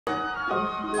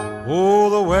Oh,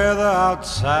 the weather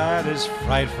outside is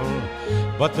frightful,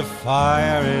 but the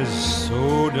fire is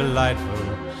so delightful.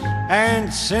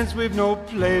 And since we've no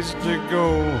place to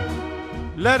go,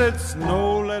 let it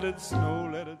snow, let it snow,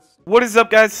 let it snow. What is up,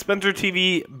 guys? Spencer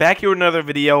TV back here with another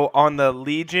video on the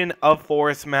Legion of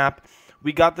Forest map.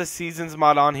 We got the Seasons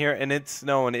mod on here, and it's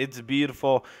snowing. It's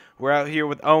beautiful. We're out here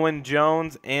with Owen,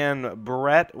 Jones, and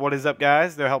Brett. What is up,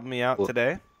 guys? They're helping me out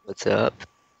today. What's up?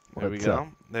 There we go.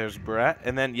 There's Brett.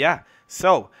 And then, yeah.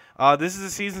 So, this is a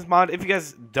Seasons mod. If you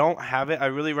guys don't have it, I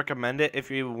really recommend it if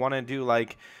you want to do,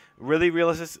 like, really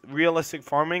realistic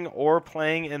farming or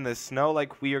playing in the snow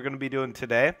like we are going to be doing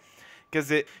today.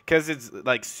 Because it's,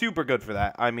 like, super good for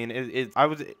that. I mean,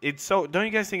 it's so, don't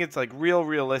you guys think it's, like,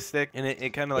 realistic? And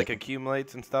it kind of, like,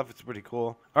 accumulates and stuff. It's pretty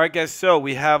cool. All right, guys. So,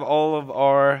 we have all of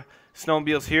our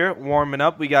snowmobiles here warming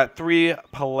up. We got 3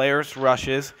 Polaris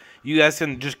rushes. You guys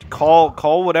can just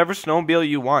call whatever snowmobile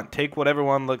you want. Take whatever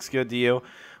one looks good to you.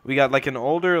 We got like an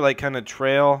older, like kind of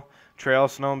trail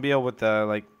snowmobile with the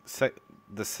like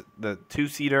the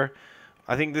 2-seater.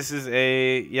 I think this is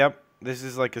this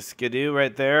is like a Skidoo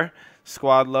right there.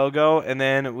 Squad logo. And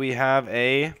then we have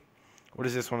what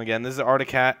is this one again? This is an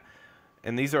Articat.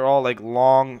 And these are all like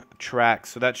long tracks.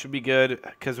 So that should be good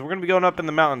because we're going to be going up in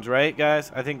the mountains, right,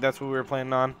 guys? I think that's what we were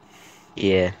planning on.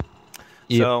 Yeah.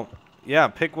 So, yeah,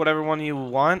 pick whatever one you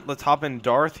want. Let's hop in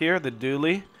Darth here, the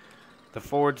dually. The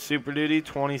Ford Super Duty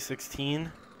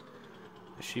 2016.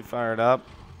 Is she fired up?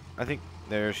 I think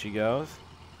there she goes.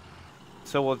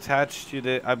 So we'll attach to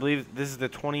the, I believe this is the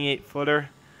 28-footer.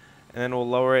 And then we'll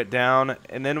lower it down.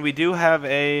 And then we do have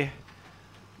a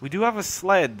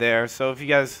sled there. So if you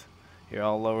guys, here,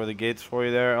 I'll lower the gates for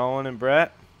you there, Owen and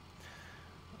Brett.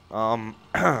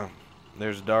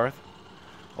 There's Darth.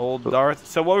 Old Darth.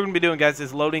 So what we're going to be doing, guys,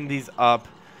 is loading these up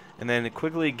and then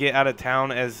quickly get out of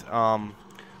town as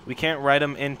we can't ride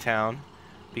them in town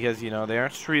because, you know, they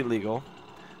aren't street legal.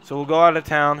 So we'll go out of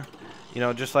town, you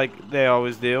know, just like they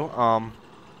always do.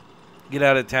 Get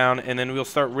out of town, and then we'll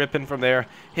start ripping from there,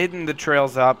 hitting the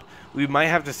trails up. We might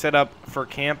have to set up for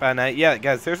camp at night. Yeah,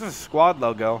 guys, there's a squad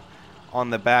logo on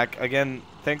the back. Again,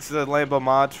 thanks to the Lambo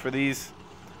mods for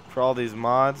all these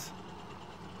mods.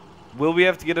 Will we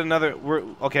have to get another?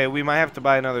 Okay, we might have to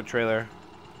buy another trailer.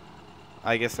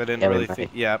 I guess I didn't really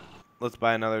think. Yeah, let's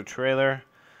buy another trailer.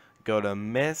 Go to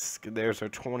Misk. There's our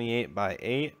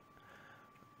 28x8.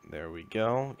 There we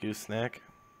go. Gooseneck.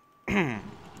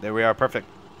 There we are. Perfect.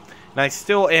 And I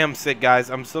still am sick, guys.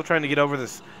 I'm still trying to get over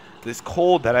this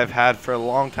cold that I've had for a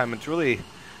long time. It's really,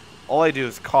 all I do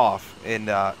is cough, and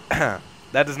that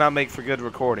does not make for good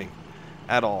recording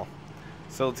at all.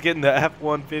 So let's get into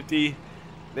F-150.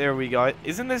 There we go.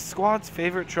 Isn't this Squad's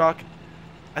favorite truck?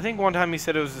 I think one time he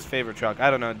said it was his favorite truck.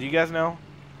 I don't know. Do you guys know?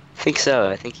 I think so.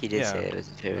 I think he did say it was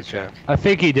his favorite truck. I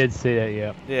think he did say that,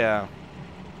 yeah. Yeah.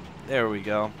 There we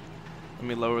go. Let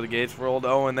me lower the gates for old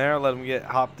Owen there. Let him get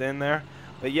hopped in there.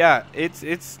 But yeah, it's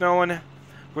snowing.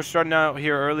 We're starting out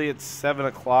here early. It's 7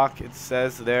 o'clock. It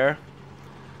says there.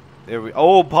 There we.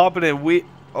 Oh, popping it.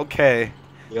 Okay.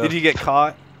 Yep. Did you get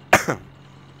caught? It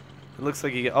looks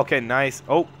like you get. Okay, nice.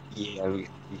 Oh. Yeah, we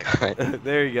got it.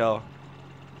 There you go.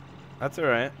 That's all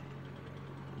right.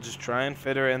 Just try and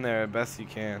fit her in there as best you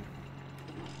can.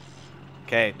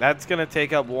 Okay, that's gonna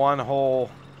take up one whole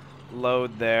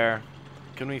load there.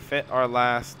 Can we fit our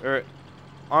last?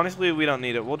 Honestly, we don't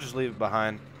need it. We'll just leave it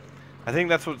behind. I think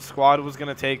that's what Squad was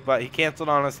gonna take, but he canceled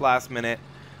on us last minute.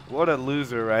 What a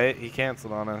loser, right? He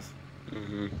canceled on us.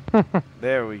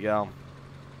 There we go.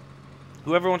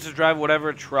 Whoever wants to drive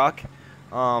whatever truck,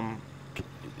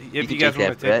 if you guys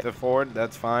want to take the Ford,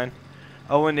 that's fine.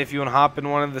 Owen, if you want to hop in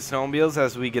one of the snowmobiles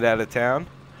as we get out of town.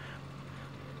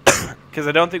 Because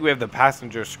I don't think we have the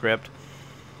passenger script.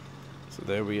 So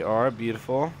there we are.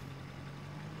 Beautiful.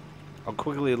 I'll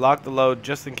quickly lock the load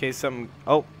just in case something...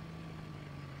 Oh.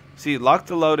 See, lock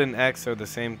the load and X are the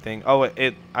same thing. Oh,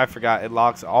 I forgot. It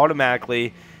locks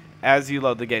automatically as you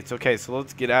load the gates. Okay, so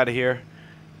let's get out of here.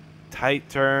 Tight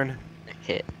turn.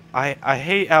 Hit. I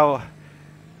hate how...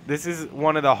 This is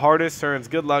one of the hardest turns.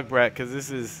 Good luck, Brett, because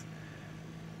this is...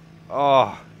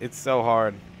 Oh, it's so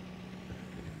hard.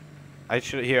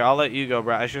 Here, I'll let you go,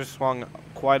 Brett. I should have swung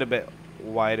quite a bit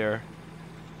wider.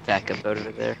 Back up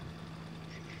over there.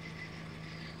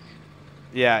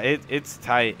 Yeah, it's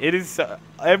tight. It is...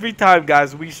 every time,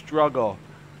 guys, we struggle.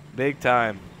 Big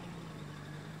time.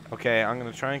 Okay, I'm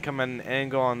going to try and come at an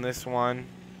angle on this one.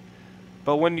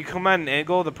 But when you come at an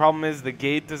angle, the problem is the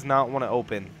gate does not want to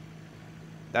open.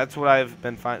 That's what I've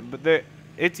been finding. But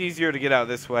it's easier to get out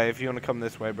this way if you want to come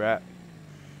this way, Brett.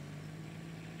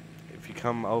 If you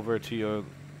come over to your...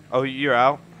 Oh, you're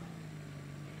out?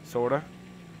 sorta.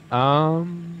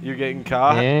 You're getting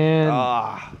And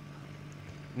caught.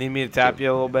 Need me to tap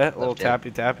you a little bit? A little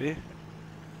tappy tappy.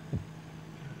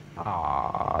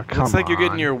 come Looks like you're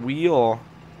getting on. your wheel.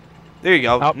 There you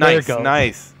go. Oh, there it Nice, goes.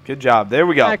 nice. Good job. There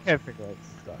we go. I can't figure out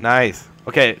stuff. Nice.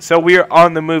 Okay, so we are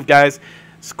on the move, guys.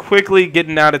 Just quickly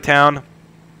getting out of town.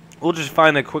 We'll just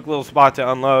find a quick little spot to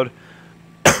unload.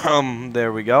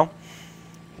 There we go.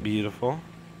 Beautiful.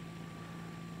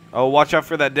 Oh, watch out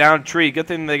for that downed tree. Good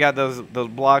thing they got those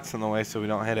blocks in the way so we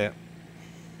don't hit it.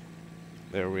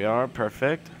 There we are.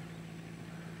 Perfect.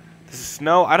 This is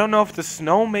snow. I don't know if the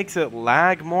snow makes it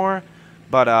lag more,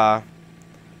 but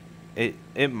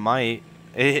it might.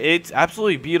 It's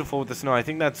absolutely beautiful with the snow. I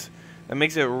think that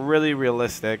makes it really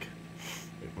realistic.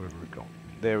 Where are we going?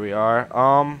 There we are.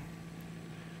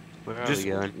 Where are Just we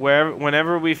going?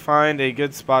 whenever we find a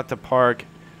good spot to park.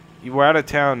 We're out of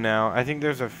town now. I think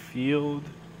there's a field.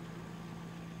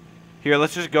 Here,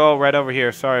 let's just go right over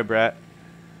here. Sorry, Brett.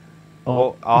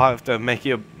 Oh, I'll have to make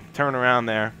you turn around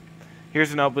there.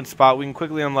 Here's an open spot. We can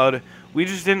quickly unload. We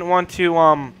just didn't want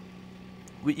to,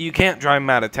 you can't drive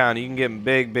them out of town. You can get in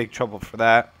big trouble for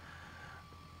that.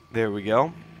 There we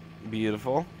go.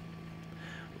 Beautiful.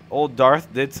 Old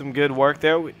Darth did some good work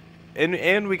there.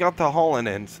 And we got the hauling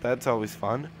in, so that's always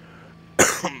fun.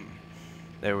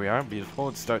 There we are. Beautiful.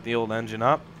 Let's start the old engine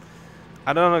up.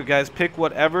 I don't know, guys. Pick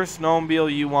whatever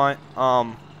snowmobile you want.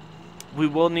 We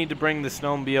will need to bring the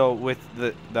snowmobile with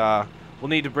we'll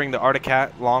need to bring the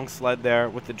Articat long sled there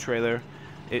with the trailer.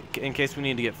 In case we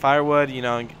need to get firewood, you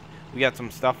know, we got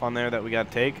some stuff on there that we got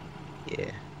to take.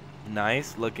 Yeah.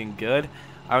 Nice. Looking good.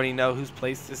 I already know whose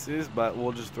place this is, but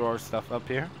we'll just throw our stuff up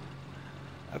here.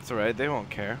 That's alright. They won't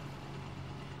care.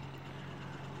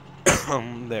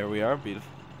 There we are.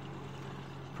 Beautiful.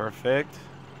 Perfect.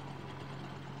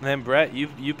 And then Brett,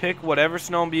 you pick whatever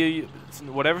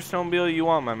snowmobile you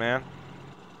want, my man.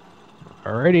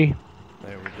 alrighty.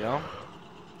 There we go.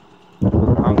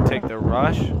 I'll take the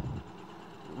Rush.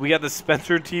 We got the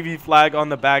Spencer TV flag on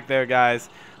the back there, guys.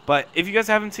 But if you guys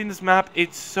haven't seen this map,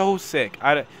 it's so sick.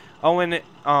 Owen,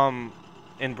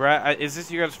 and Brett, is this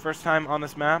your guys' first time on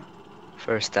this map?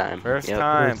 First time. First Yep.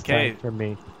 time. First Okay. time for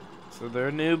me. So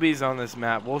they're newbies on this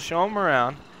map. We'll show them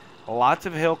around. Lots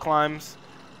of hill climbs.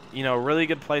 You know, really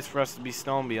good place for us to be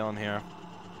snowmobiling here.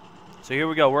 So here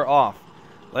we go. We're off.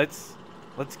 Let's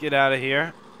get out of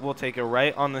here. We'll take a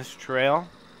right on this trail.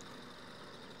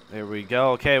 There we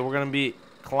go. Okay, we're going to be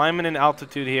climbing in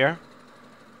altitude here.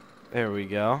 There we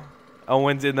go.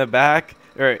 Owen's in the back.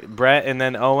 Or Brett and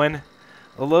then Owen.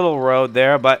 A little road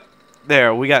there, but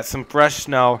there. We got some fresh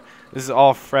snow. This is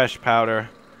all fresh powder.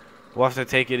 We'll have to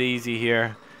take it easy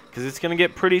here because it's going to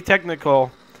get pretty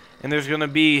technical. And there's going to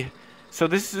be... So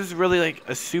this is really like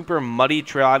a super muddy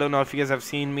trail. I don't know if you guys have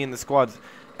seen me in the squads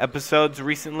episodes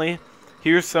recently.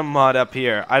 Here's some mud up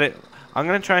here. I'm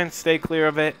going to try and stay clear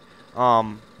of it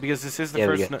because this is the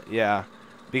first... Yeah,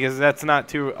 because that's not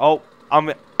too... Oh,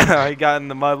 I got in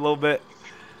the mud a little bit.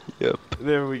 Yep.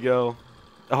 There we go.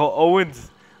 Oh,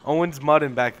 Owen's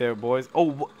mudding back there, boys.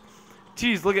 Oh,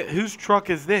 geez, look at whose truck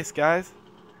is this, guys?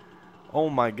 Oh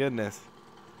my goodness.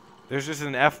 There's just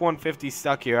an F-150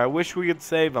 stuck here. I wish we could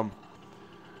save him.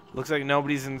 Looks like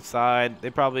nobody's inside. They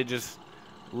probably just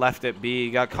left it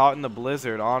be. Got caught in the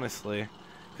blizzard, honestly.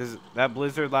 Because that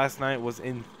blizzard last night was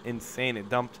insane. It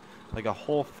dumped like a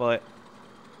whole foot.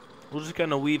 We're just going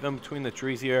to weave in between the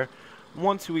trees here.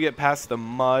 Once we get past the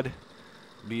mud.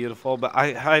 Beautiful. But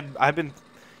I've been...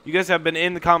 You guys have been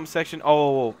in the comment section.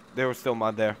 Oh, there was still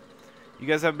mud there. You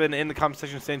guys have been in the comment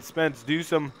section saying, Spence, do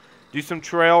some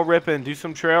trail ripping, do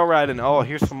some trail riding. Oh,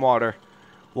 here's some water.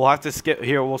 We'll have to skip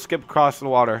here. We'll skip across the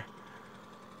water.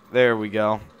 There we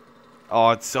go. Oh,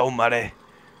 it's so muddy.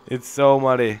 It's so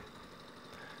muddy.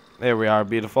 There we are.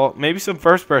 Beautiful. Maybe some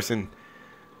first person.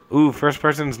 Ooh, first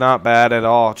person's not bad at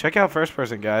all. Check out first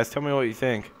person, guys. Tell me what you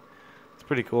think. It's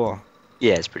pretty cool.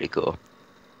 Yeah, it's pretty cool.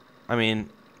 I mean,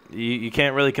 you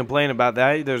can't really complain about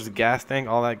that. There's a gas tank,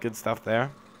 all that good stuff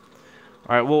there.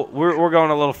 All right, well, we're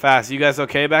going a little fast. You guys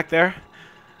okay back there?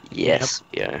 Yes.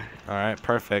 Yep. Yeah. All right,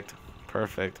 perfect.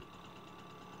 Perfect.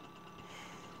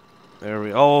 There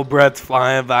we... Oh, Brett's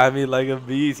flying by me like a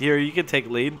beast. Here, you can take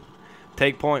lead.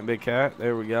 Take point, big cat.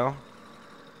 There we go.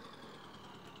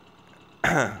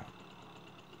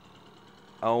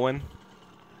 Owen's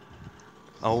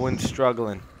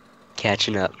struggling.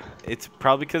 Catching up. It's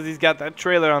probably because he's got that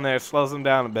trailer on there. It slows him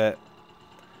down a bit.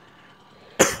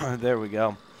 There we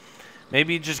go.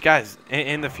 Maybe just guys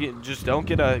in the future, just don't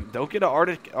get a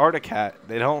Articat.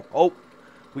 They don't. Oh,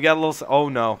 we got a little. Oh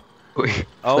no.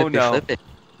 Oh no. Flipping.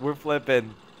 We're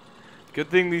flipping. Good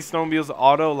thing these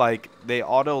snowmobiles they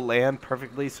auto land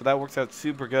perfectly, so that works out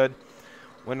super good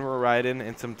when we're riding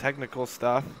and some technical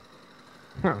stuff.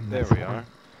 There we are.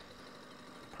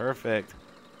 Perfect.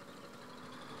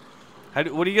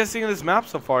 What do you guys think of this map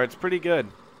so far? It's pretty good.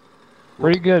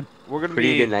 Pretty good. We're gonna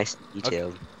Pretty be good, nice and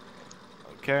detailed.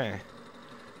 okay.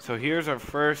 So here's our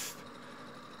first.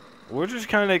 We're just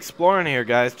kind of exploring here,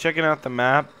 guys. Checking out the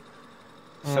map.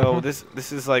 So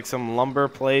this is like some lumber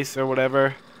place or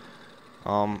whatever.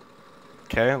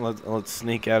 Okay, let's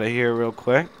sneak out of here real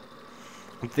quick.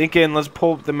 I'm thinking, let's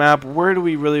pull up the map. Where do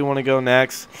we really want to go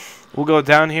next? We'll go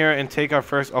down here and take our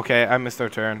first. Okay, I missed our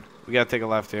turn. We gotta take a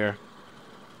left here.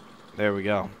 There we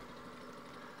go.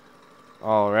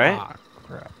 All right. Ah,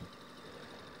 crap.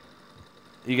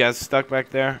 You guys stuck back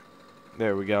there?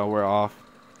 There we go. We're off.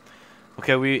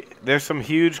 Okay, there's some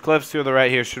huge cliffs to the right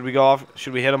here. Should we go off?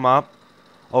 Should we hit them up?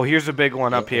 Oh, here's a big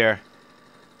one up here.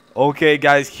 Okay,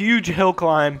 guys, huge hill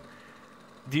climb.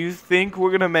 Do you think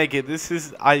we're gonna make it?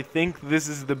 I think this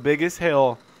is the biggest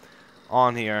hill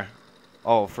on here.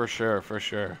 Oh, for sure, for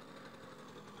sure.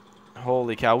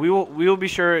 Holy cow! We will be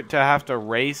sure to have to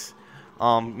race,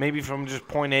 maybe from just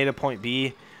point A to point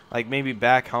B, like maybe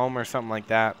back home or something like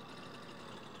that.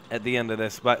 At the end of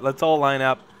this, but let's all line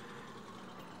up.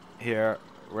 Here,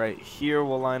 right here,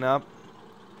 we'll line up.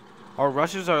 Our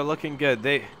rushes are looking good.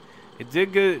 It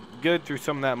did good through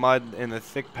some of that mud and the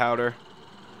thick powder.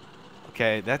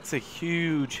 Okay, that's a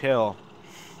huge hill.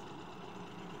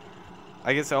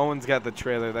 I guess Owen's got the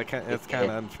trailer. That's kind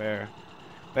of unfair.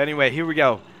 But anyway, here we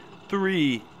go.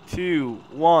 3, 2,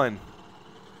 1.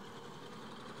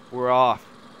 We're off.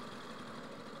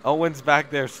 Owen's back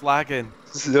there slacking.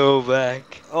 So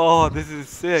back. Oh, this is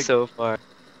sick. So far.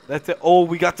 That's it. Oh,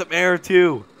 we got some air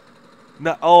too.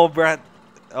 No, oh, Brad.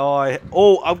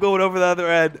 Oh, I'm going over the other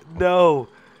end. No.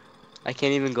 I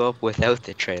can't even go up without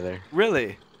the trailer.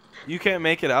 Really? You can't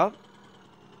make it up?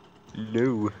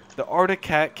 No. The Arctic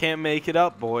Cat can't make it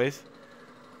up, boys.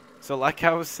 So like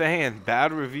I was saying,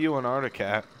 bad review on Arctic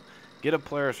Cat. Get a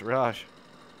Polaris Rush.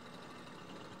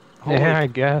 Yeah, I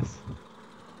guess.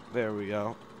 There we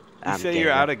go. You I'm say getting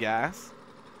you're it. out of gas?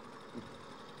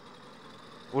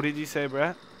 What did you say,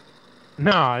 Brett?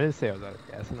 No, I didn't say I was out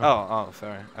of gas. No. Oh,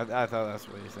 sorry. I thought that's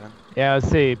what you said. Yeah, let's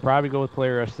see. Probably go with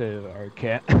Polaris to our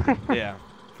cat. Yeah,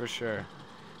 for sure.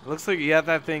 It looks like you have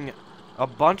that thing, a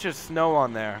bunch of snow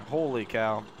on there. Holy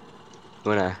cow.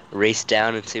 Wanna race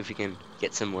down and see if we can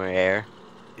get some more air?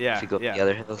 Yeah, If we go up yeah. the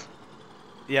other hills.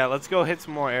 Yeah, let's go hit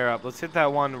some more air up. Let's hit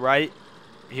that one right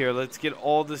here. Let's get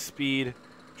all the speed.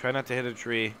 Try not to hit a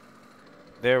tree.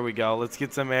 There we go. Let's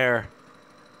get some air.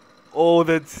 Oh,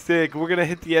 that's sick. We're going to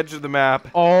hit the edge of the map.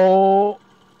 Oh.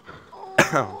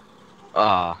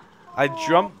 Ah. I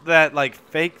jumped that, like,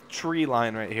 fake tree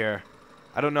line right here.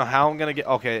 I don't know how I'm going to get...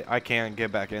 Okay, I can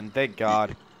get back in. Thank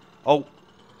God. Oh.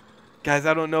 Guys,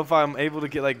 I don't know if I'm able to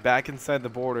get, like, back inside the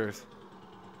borders.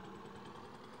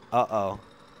 Uh-oh.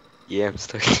 Yeah, I'm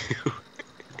stuck too.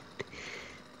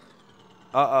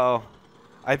 Uh-oh.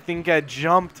 I think I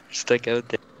jumped Stuck out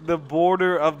there. the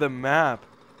border of the map.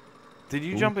 Did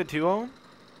you Ooh. jump it too, Owen?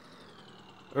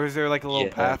 Or is there like a little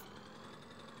Yeah. path?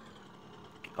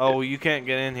 Oh, you can't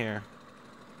get in here.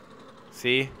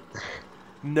 See?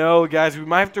 No, guys, we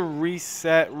might have to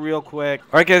reset real quick.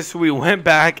 All right, guys, so we went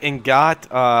back and got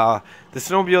the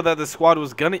snowmobile that the squad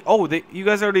was gonna... Oh, you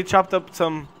guys already chopped up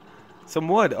some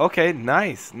wood. Okay,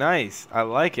 nice, nice. I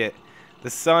like it. The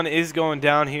sun is going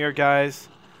down here, guys.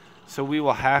 So we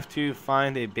will have to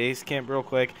find a base camp real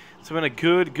quick. It's been a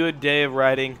good day of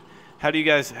riding. How do you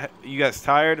guys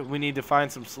tired? We need to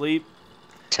find some sleep.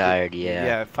 Tired,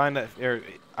 yeah. Yeah,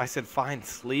 I said find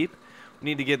sleep. We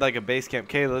need to get like a base camp.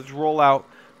 Okay, let's roll out.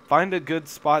 Find a good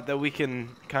spot that we can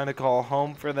kind of call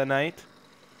home for the night.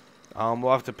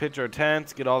 We'll have to pitch our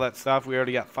tents, get all that stuff. We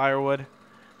already got firewood.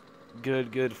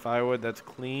 Good firewood. That's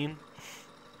clean.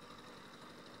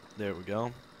 There we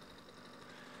go.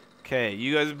 Okay,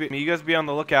 you guys be on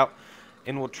the lookout,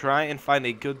 and we'll try and find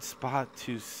a good spot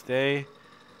to stay.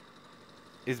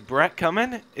 Is Brett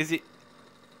coming?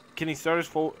 Can he start his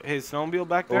snowmobile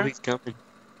back there? Oh, he's coming.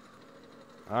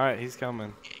 All right, he's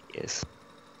coming. Yes.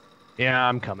 Yeah,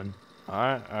 I'm coming. All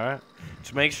right.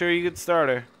 Just make sure you get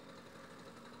starter.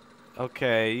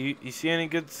 Okay, you see any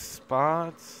good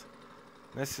spots?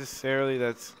 Necessarily,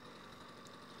 that's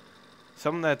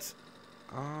something that's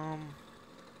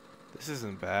this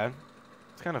isn't bad.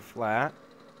 It's kind of flat.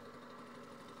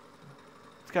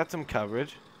 It's got some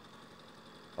coverage.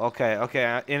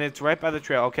 Okay, and it's right by the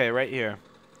trail. Okay, right here.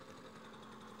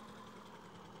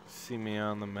 See me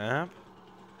on the map.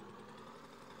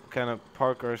 We'll kind of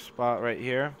park our spot right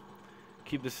here.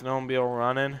 Keep the snowmobile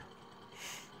running.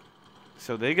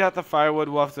 So they got the firewood.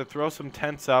 We'll have to throw some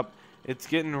tents up. It's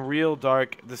getting real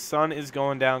dark. The sun is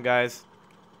going down, guys.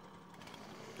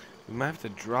 We might have to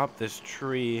drop this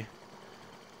tree.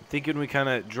 I'm thinking we kind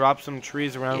of drop some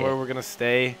trees around where we're going to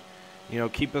stay. You know,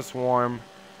 keep us warm.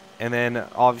 And then,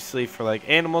 obviously, for, like,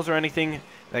 animals or anything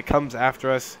that comes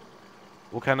after us,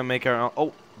 we'll kind of make our own.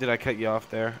 Oh, did I cut you off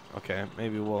there? Okay,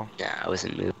 maybe we'll. Yeah, I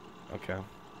wasn't moved. Okay.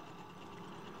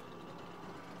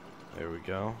 There we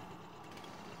go.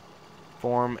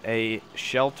 Form a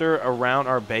shelter around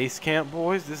our base camp,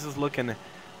 boys. This is looking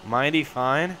mighty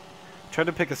fine. Try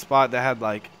to pick a spot that had,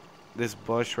 like, this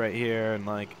bush right here and,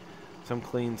 like, some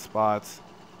clean spots.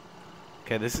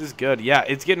 Okay, this is good. Yeah,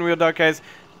 it's getting real dark, guys.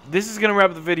 This is going to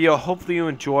wrap up the video. Hopefully you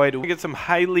enjoyed. We get some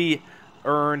highly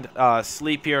earned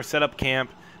sleep here, set up camp,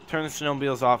 turn the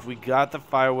snowmobiles off. We got the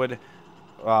firewood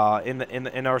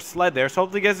in our sled there. So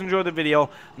hopefully you guys enjoyed the video.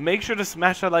 Make sure to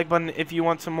smash that like button if you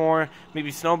want some more,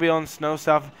 maybe snowmobile and snow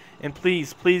stuff. And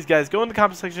please, please, guys, go in the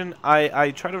comment section.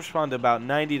 I try to respond to about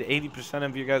 90 to 80%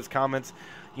 of your guys' comments.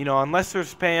 You know, unless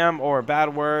there's spam or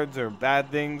bad words or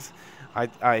bad things,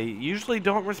 I usually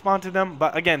don't respond to them.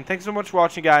 But again, thanks so much for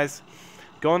watching, guys.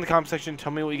 Go in the comment section.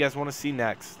 Tell me what you guys want to see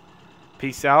next.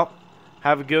 Peace out.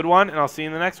 Have a good one, and I'll see you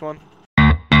in the next one.